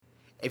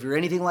If you're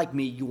anything like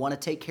me, you want to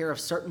take care of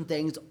certain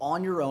things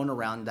on your own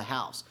around the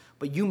house,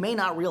 but you may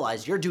not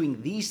realize you're doing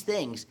these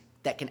things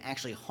that can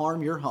actually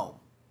harm your home.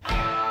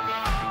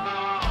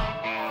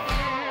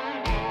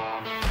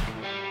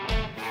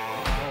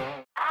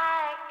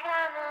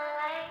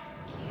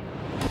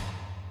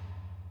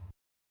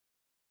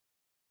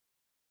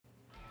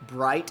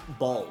 Bright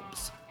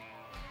bulbs.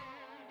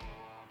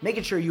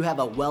 Making sure you have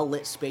a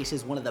well-lit space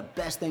is one of the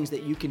best things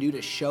that you can do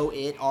to show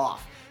it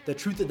off. The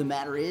truth of the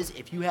matter is,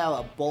 if you have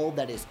a bulb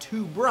that is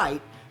too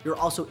bright, you're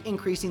also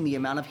increasing the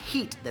amount of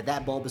heat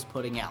that bulb is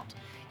putting out.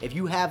 If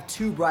you have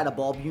too bright a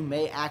bulb, you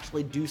may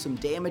actually do some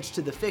damage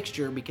to the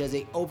fixture because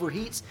it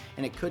overheats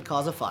and it could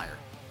cause a fire.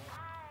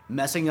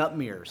 Messing up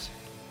mirrors.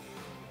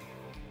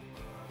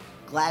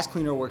 Glass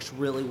cleaner works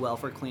really well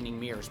for cleaning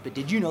mirrors, but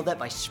did you know that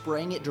by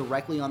spraying it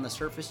directly on the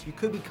surface, you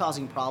could be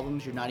causing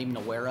problems you're not even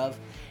aware of?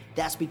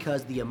 That's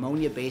because the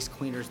ammonia-based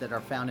cleaners that are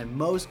found in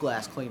most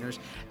glass cleaners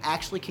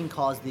actually can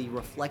cause the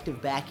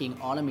reflective backing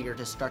on a mirror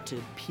to start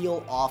to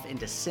peel off and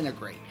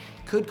disintegrate.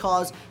 Could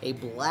cause a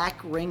black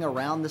ring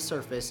around the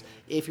surface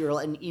if you're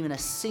letting even a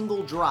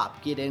single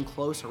drop get in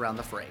close around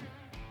the frame.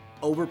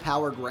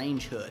 Overpowered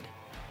range hood.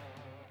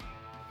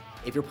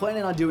 If you're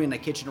planning on doing a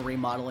kitchen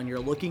remodel and you're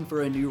looking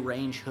for a new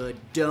range hood,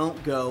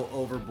 don't go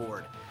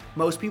overboard.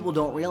 Most people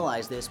don't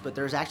realize this, but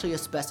there's actually a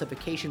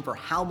specification for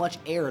how much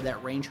air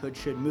that range hood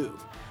should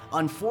move.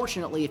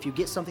 Unfortunately, if you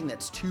get something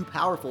that's too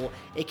powerful,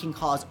 it can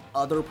cause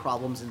other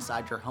problems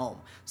inside your home,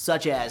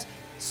 such as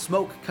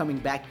smoke coming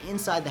back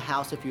inside the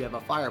house if you have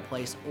a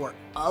fireplace, or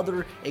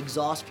other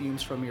exhaust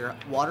fumes from your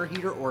water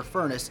heater or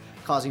furnace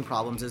causing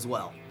problems as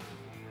well.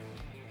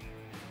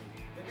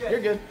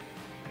 You're good.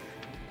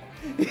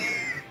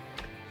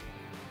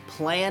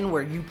 Plan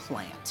where you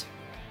plant.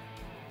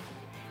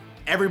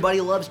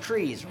 Everybody loves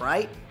trees,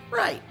 right?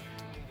 Right.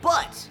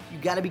 But you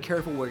gotta be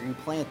careful where you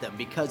plant them,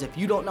 because if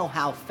you don't know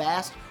how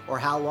fast or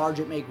how large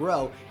it may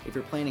grow, if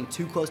you're planting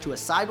too close to a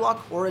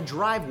sidewalk or a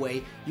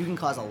driveway, you can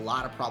cause a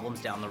lot of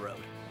problems down the road.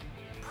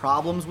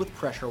 Problems with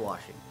pressure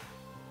washing.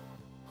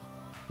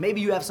 Maybe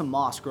you have some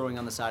moss growing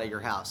on the side of your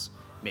house.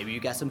 Maybe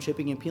you got some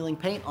chipping and peeling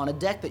paint on a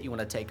deck that you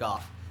want to take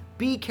off.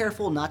 Be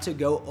careful not to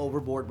go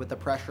overboard with the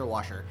pressure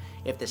washer.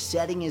 If the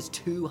setting is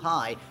too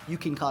high, you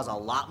can cause a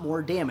lot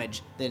more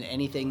damage than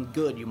anything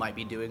good you might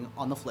be doing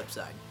on the flip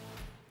side.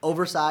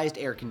 Oversized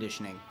air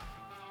conditioning.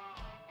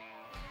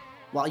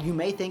 While you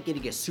may think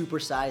getting a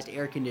supersized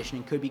air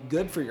conditioning could be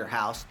good for your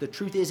house, the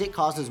truth is it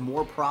causes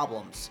more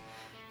problems.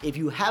 If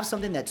you have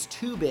something that's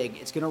too big,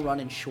 it's going to run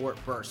in short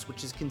bursts,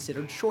 which is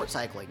considered short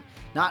cycling.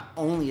 Not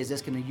only is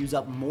this going to use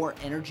up more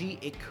energy,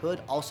 it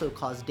could also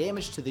cause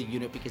damage to the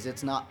unit because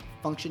it's not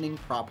functioning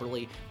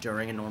properly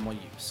during a normal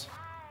use.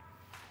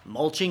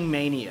 Mulching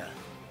mania.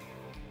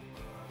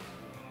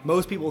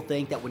 Most people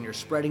think that when you're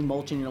spreading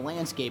mulch in your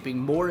landscaping,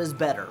 more is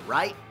better,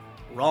 right?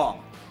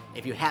 Wrong.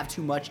 If you have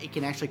too much, it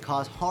can actually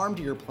cause harm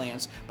to your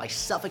plants by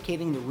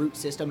suffocating the root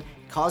system,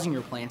 causing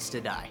your plants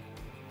to die.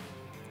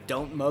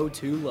 Don't mow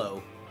too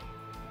low.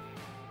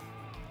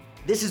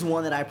 This is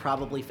one that I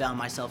probably found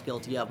myself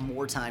guilty of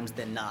more times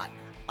than not.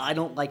 I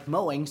don't like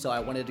mowing, so I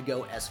wanted to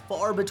go as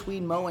far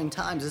between mowing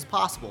times as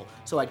possible,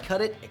 so I cut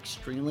it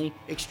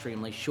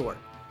extremely short.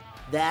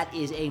 That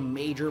is a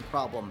major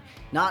problem.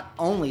 Not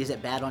only is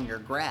it bad on your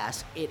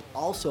grass, it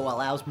also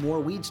allows more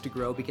weeds to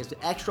grow because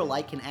the extra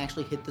light can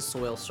actually hit the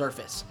soil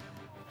surface.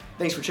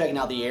 Thanks for checking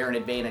out the Aaron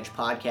Advantage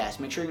podcast.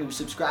 Make sure you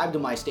subscribe to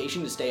my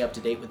station to stay up to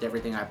date with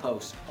everything I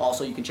post.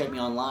 Also, you can check me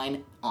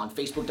online on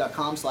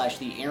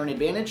Facebook.com/The Aaron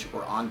Advantage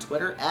or on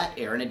Twitter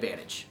 @Aaron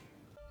Advantage.